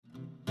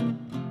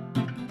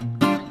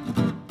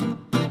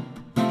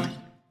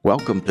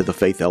Welcome to the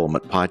Faith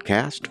Element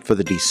Podcast for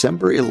the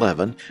December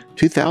 11,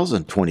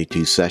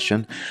 2022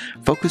 session,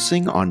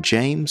 focusing on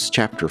James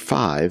chapter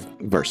 5,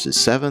 verses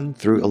 7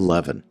 through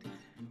 11,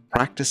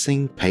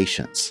 Practicing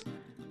Patience.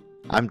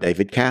 I'm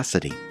David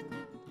Cassidy.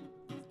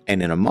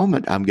 And in a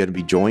moment, I'm going to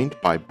be joined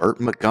by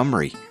Bert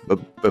Montgomery.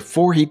 But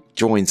before he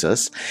joins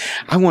us,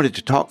 I wanted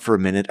to talk for a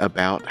minute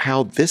about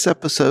how this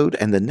episode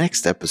and the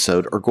next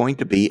episode are going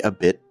to be a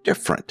bit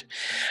different.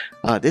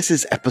 This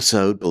is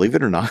episode, believe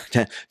it or not,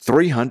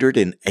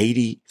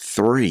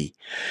 383.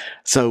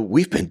 So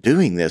we've been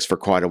doing this for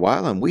quite a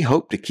while, and we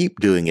hope to keep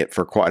doing it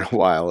for quite a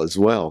while as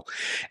well.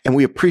 And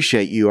we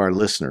appreciate you, our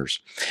listeners.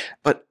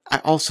 But I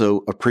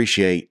also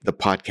appreciate the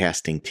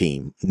podcasting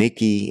team,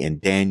 Nikki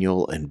and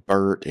Daniel and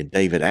Bert and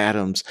David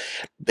Adams.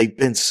 They've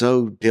been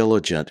so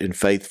diligent and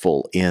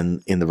faithful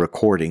in the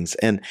recordings.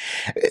 And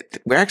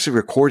we're actually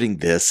recording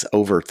this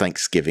over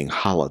Thanksgiving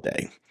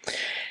holiday.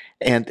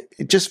 And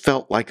it just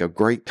felt like a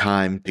great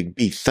time to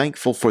be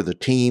thankful for the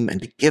team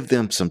and to give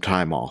them some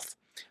time off.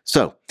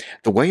 So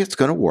the way it's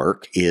going to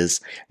work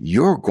is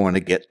you're going to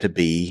get to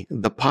be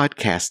the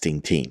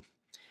podcasting team.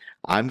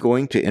 I'm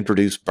going to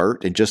introduce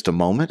Bert in just a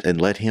moment and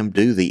let him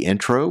do the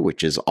intro,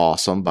 which is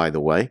awesome, by the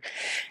way.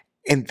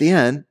 And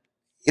then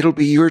it'll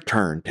be your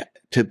turn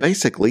to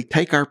basically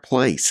take our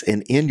place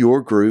and in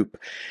your group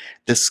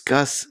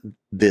discuss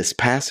this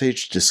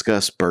passage,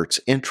 discuss Bert's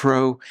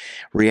intro,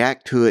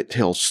 react to it,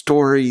 tell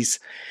stories,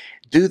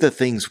 do the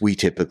things we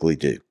typically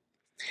do.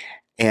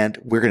 And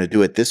we're going to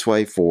do it this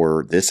way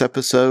for this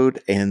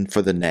episode and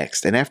for the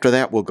next. And after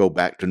that, we'll go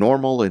back to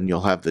normal and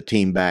you'll have the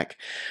team back.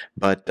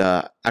 But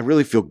I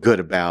really feel good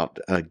about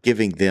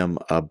giving them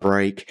a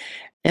break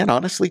and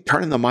honestly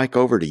turning the mic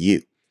over to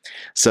you.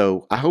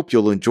 So I hope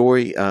you'll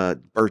enjoy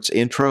Bert's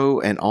intro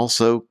and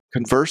also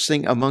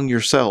conversing among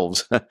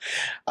yourselves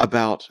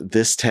about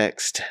this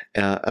text,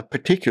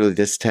 particularly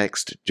this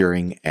text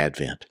during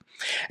Advent.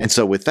 And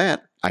so with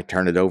that, I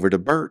turn it over to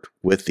Bert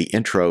with the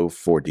intro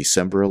for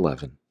December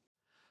 11.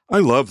 I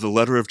love the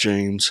letter of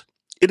James.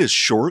 It is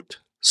short,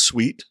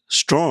 sweet,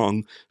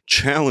 strong,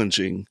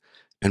 challenging,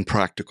 and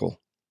practical.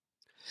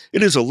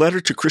 It is a letter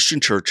to Christian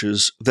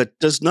churches that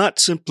does not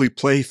simply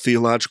play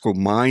theological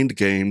mind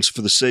games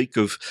for the sake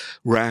of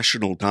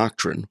rational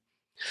doctrine.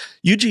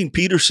 Eugene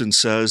Peterson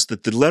says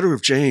that the letter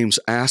of James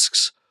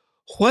asks,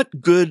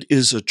 what good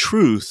is a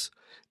truth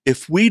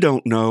if we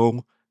don't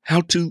know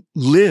how to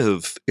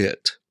live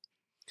it?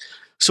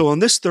 So on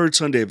this third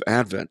Sunday of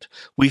Advent,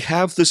 we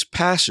have this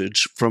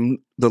passage from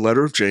the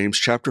letter of James,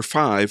 chapter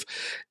 5,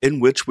 in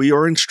which we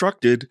are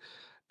instructed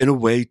in a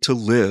way to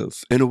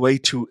live, in a way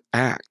to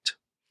act.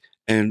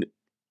 And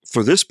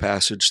for this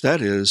passage,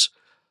 that is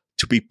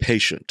to be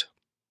patient.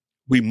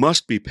 We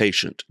must be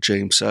patient,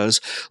 James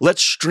says.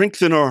 Let's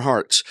strengthen our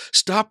hearts.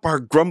 Stop our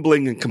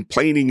grumbling and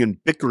complaining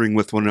and bickering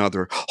with one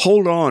another.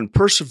 Hold on,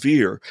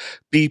 persevere.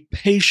 Be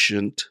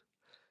patient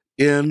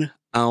in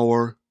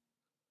our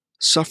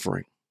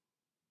suffering.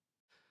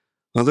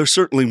 Now, there's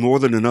certainly more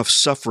than enough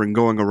suffering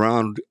going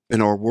around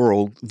in our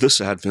world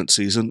this Advent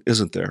season,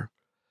 isn't there?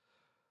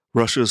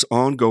 Russia's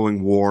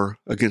ongoing war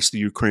against the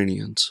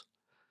Ukrainians,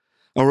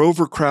 our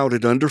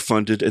overcrowded,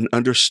 underfunded, and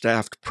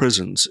understaffed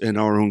prisons in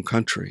our own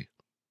country,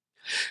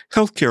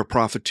 healthcare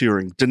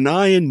profiteering,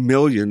 denying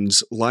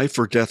millions life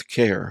or death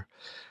care,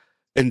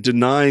 and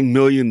denying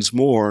millions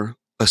more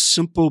a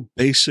simple,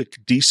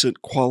 basic,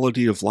 decent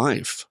quality of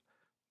life,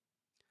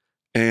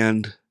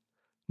 and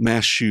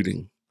mass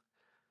shooting.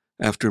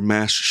 After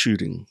mass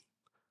shooting,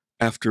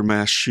 after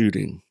mass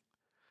shooting,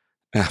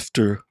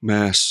 after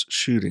mass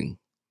shooting.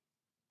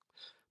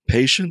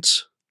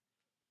 Patience?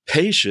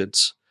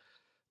 Patience?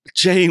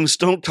 James,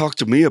 don't talk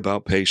to me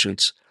about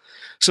patience.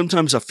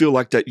 Sometimes I feel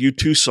like that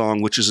U2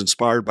 song, which is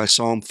inspired by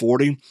Psalm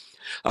 40.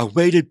 I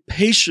waited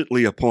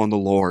patiently upon the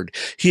Lord.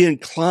 He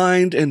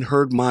inclined and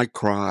heard my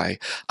cry.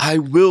 I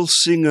will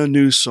sing a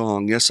new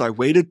song. Yes, I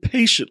waited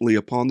patiently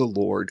upon the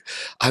Lord.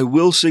 I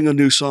will sing a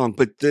new song.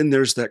 But then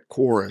there's that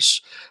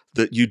chorus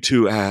that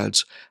U2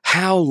 adds.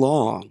 How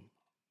long?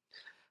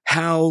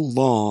 How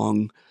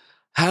long?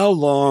 How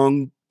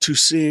long to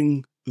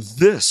sing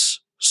this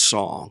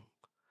song?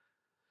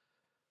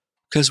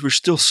 Because we're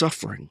still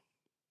suffering.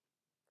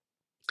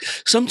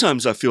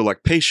 Sometimes I feel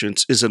like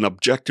patience is an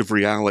objective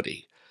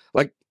reality,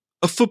 like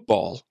a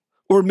football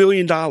or $1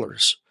 million.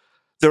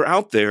 They're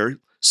out there.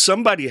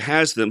 Somebody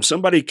has them.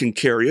 Somebody can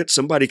carry it.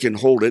 Somebody can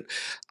hold it.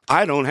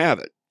 I don't have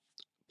it.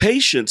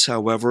 Patience,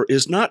 however,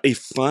 is not a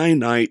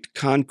finite,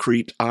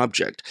 concrete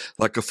object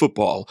like a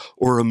football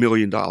or $1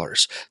 million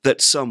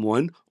that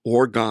someone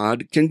or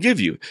God can give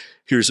you.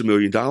 Here's $1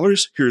 million.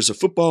 Here's a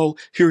football.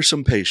 Here's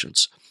some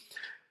patience.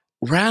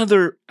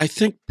 Rather, I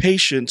think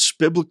patience,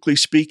 biblically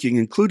speaking,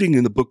 including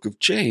in the book of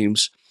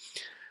James,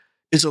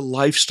 is a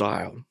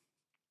lifestyle,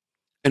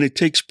 and it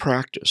takes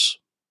practice.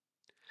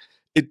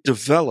 It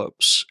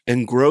develops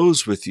and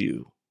grows with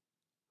you,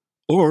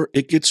 or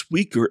it gets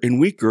weaker and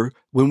weaker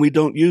when we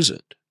don't use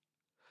it.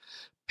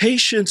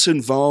 Patience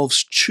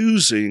involves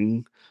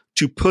choosing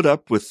to put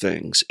up with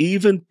things,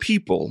 even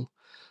people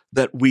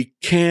that we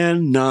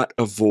cannot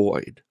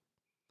avoid.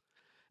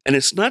 And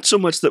it's not so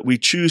much that we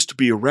choose to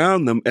be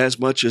around them as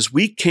much as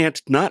we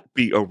can't not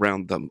be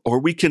around them, or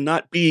we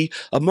cannot be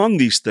among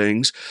these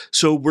things.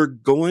 So we're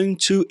going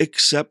to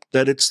accept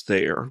that it's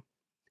there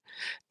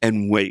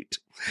and wait.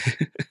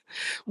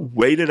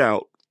 Wait it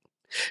out.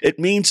 It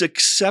means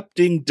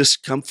accepting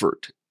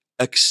discomfort,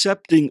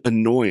 accepting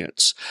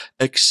annoyance,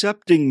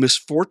 accepting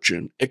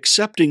misfortune,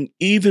 accepting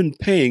even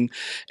pain,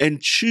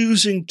 and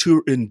choosing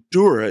to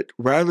endure it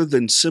rather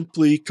than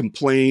simply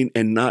complain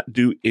and not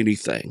do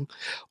anything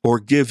or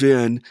give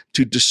in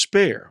to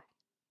despair.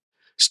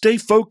 Stay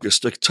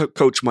focused, a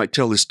coach might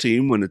tell his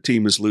team when a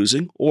team is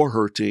losing, or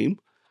her team.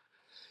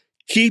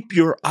 Keep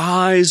your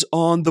eyes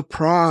on the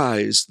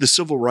prize, the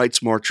civil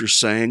rights marchers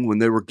sang when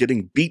they were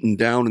getting beaten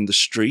down in the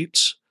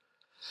streets.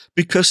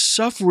 Because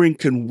suffering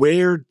can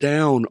wear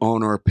down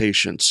on our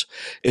patience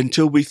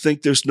until we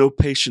think there's no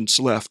patience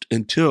left,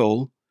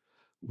 until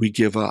we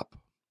give up.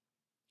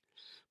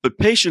 But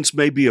patience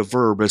may be a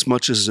verb as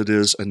much as it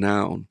is a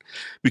noun,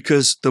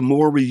 because the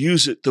more we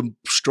use it, the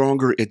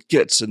stronger it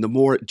gets, and the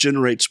more it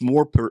generates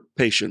more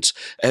patience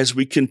as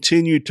we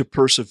continue to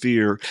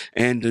persevere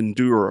and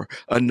endure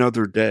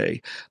another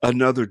day,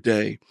 another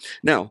day.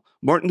 Now,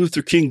 Martin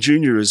Luther King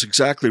Jr. is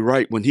exactly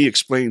right when he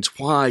explains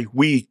why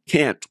we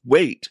can't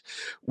wait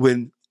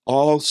when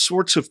all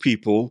sorts of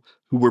people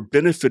who were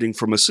benefiting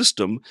from a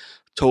system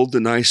told the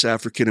nice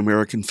African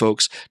American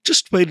folks,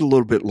 just wait a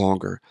little bit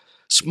longer.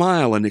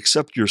 Smile and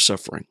accept your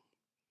suffering.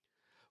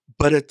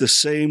 But at the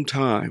same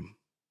time,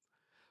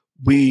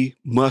 we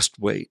must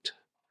wait,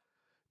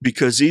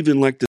 because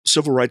even like the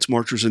civil rights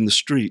marchers in the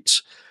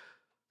streets,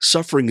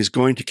 suffering is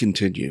going to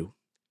continue,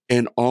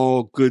 and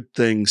all good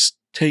things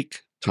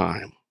take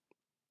time.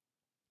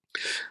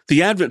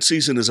 The Advent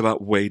season is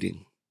about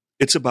waiting.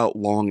 It's about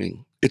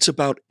longing. It's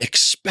about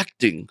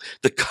expecting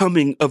the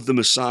coming of the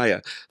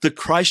Messiah, the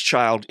Christ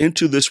child,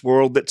 into this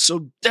world that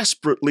so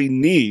desperately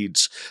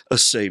needs a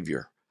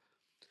Savior.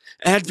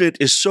 Advent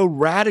is so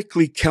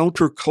radically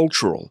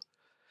countercultural,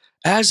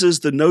 as is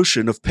the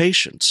notion of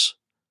patience.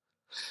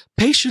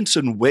 Patience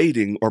and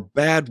waiting are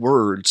bad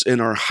words in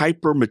our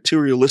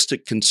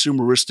hyper-materialistic,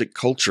 consumeristic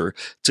culture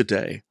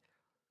today.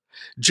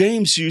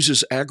 James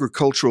uses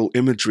agricultural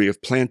imagery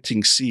of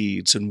planting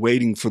seeds and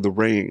waiting for the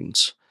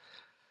rains.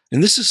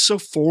 And this is so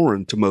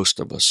foreign to most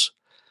of us.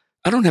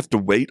 I don't have to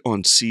wait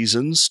on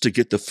seasons to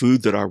get the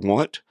food that I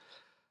want.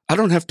 I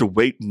don't have to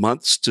wait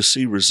months to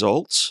see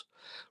results.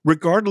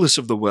 Regardless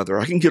of the weather,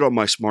 I can get on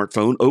my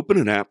smartphone, open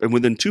an app, and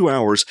within 2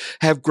 hours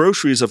have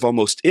groceries of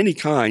almost any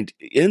kind,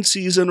 in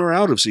season or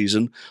out of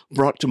season,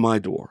 brought to my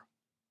door.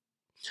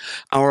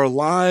 Our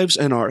lives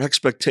and our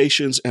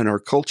expectations and our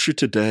culture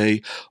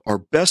today are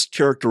best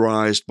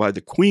characterized by the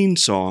Queen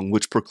song,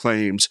 which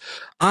proclaims,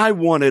 "I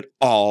want it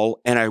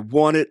all, and I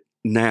want it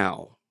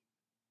now."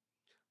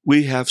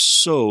 We have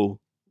so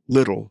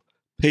little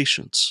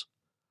patience.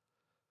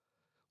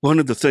 One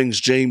of the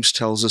things James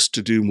tells us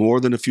to do more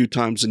than a few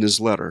times in his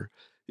letter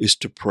is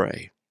to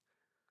pray.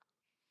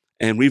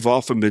 And we've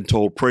often been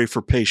told, pray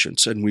for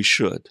patience, and we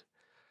should.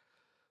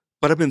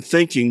 But I've been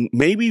thinking,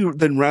 maybe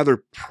then rather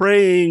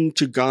praying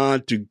to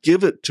God to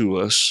give it to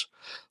us,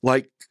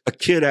 like a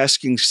kid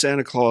asking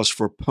Santa Claus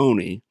for a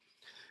pony,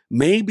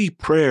 maybe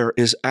prayer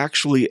is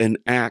actually an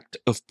act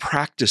of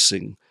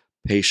practicing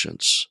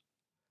patience.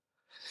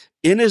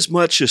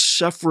 Inasmuch as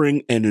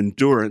suffering and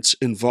endurance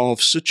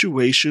involve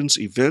situations,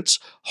 events,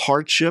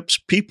 hardships,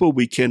 people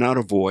we cannot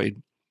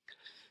avoid,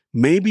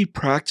 maybe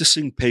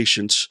practicing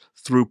patience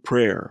through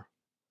prayer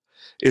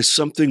is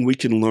something we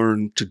can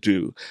learn to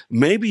do.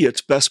 Maybe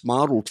it's best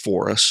modeled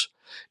for us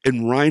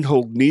in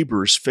Reinhold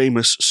Niebuhr's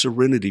famous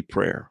Serenity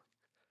Prayer.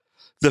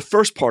 The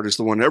first part is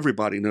the one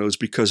everybody knows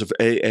because of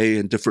AA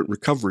and different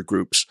recovery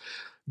groups.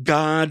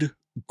 God,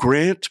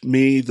 grant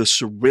me the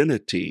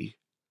serenity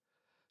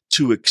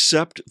to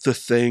accept the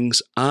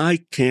things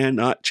I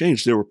cannot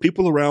change. There were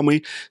people around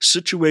me,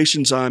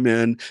 situations I'm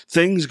in,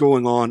 things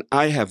going on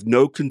I have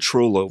no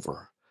control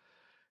over.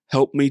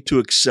 Help me to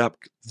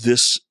accept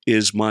this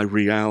is my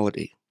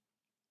reality.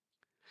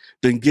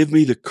 Then give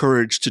me the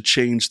courage to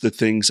change the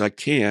things I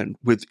can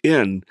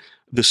within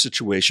the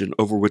situation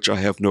over which I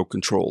have no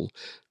control.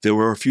 There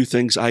are a few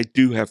things I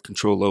do have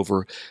control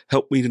over.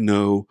 Help me to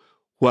know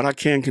what I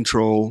can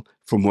control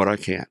from what I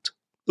can't.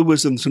 The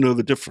wisdom to know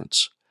the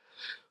difference.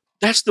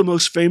 That's the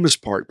most famous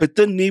part. But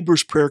then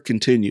Niebuhr's prayer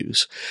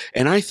continues,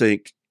 and I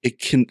think it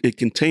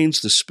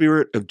contains the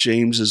spirit of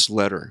James's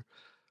letter.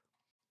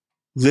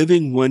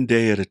 Living one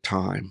day at a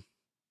time,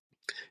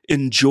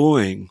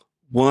 enjoying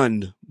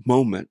one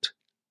moment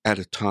at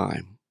a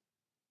time,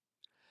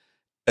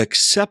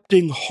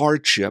 accepting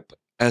hardship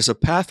as a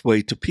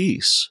pathway to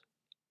peace,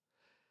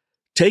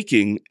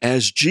 taking,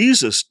 as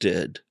Jesus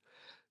did,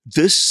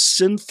 this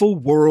sinful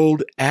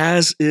world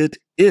as it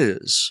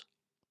is,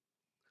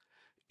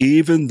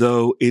 even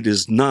though it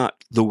is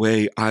not the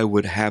way I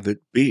would have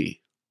it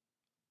be.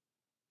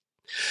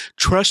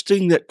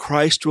 Trusting that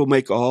Christ will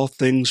make all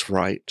things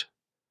right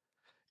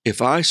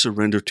if I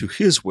surrender to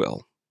His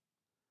will,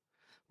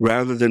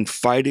 rather than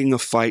fighting a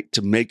fight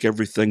to make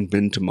everything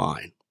bend to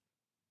mine.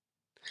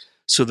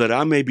 so that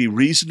I may be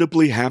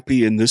reasonably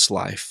happy in this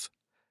life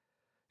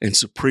and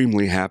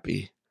supremely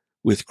happy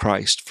with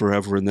Christ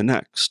forever in the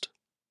next.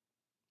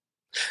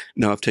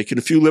 Now, I've taken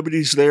a few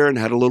liberties there and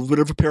had a little bit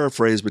of a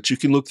paraphrase, but you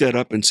can look that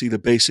up and see the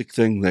basic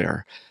thing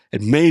there.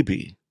 And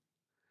maybe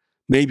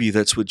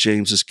that's what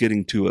James is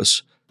getting to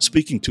us,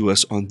 speaking to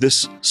us on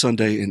this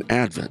Sunday in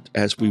Advent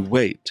as we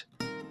wait.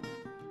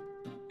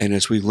 And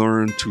as we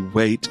learn to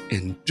wait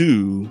and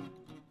do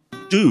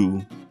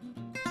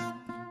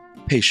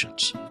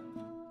patience.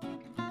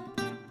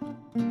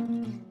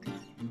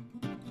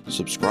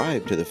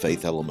 Subscribe to the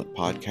Faith Element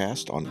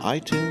podcast on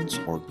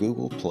iTunes or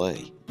Google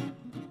Play.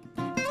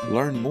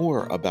 Learn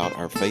more about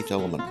our Faith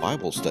Element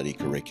Bible study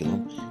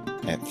curriculum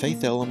at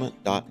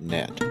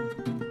faithelement.net.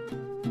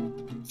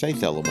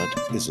 Faith Element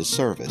is a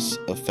service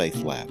of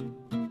Faith Lab.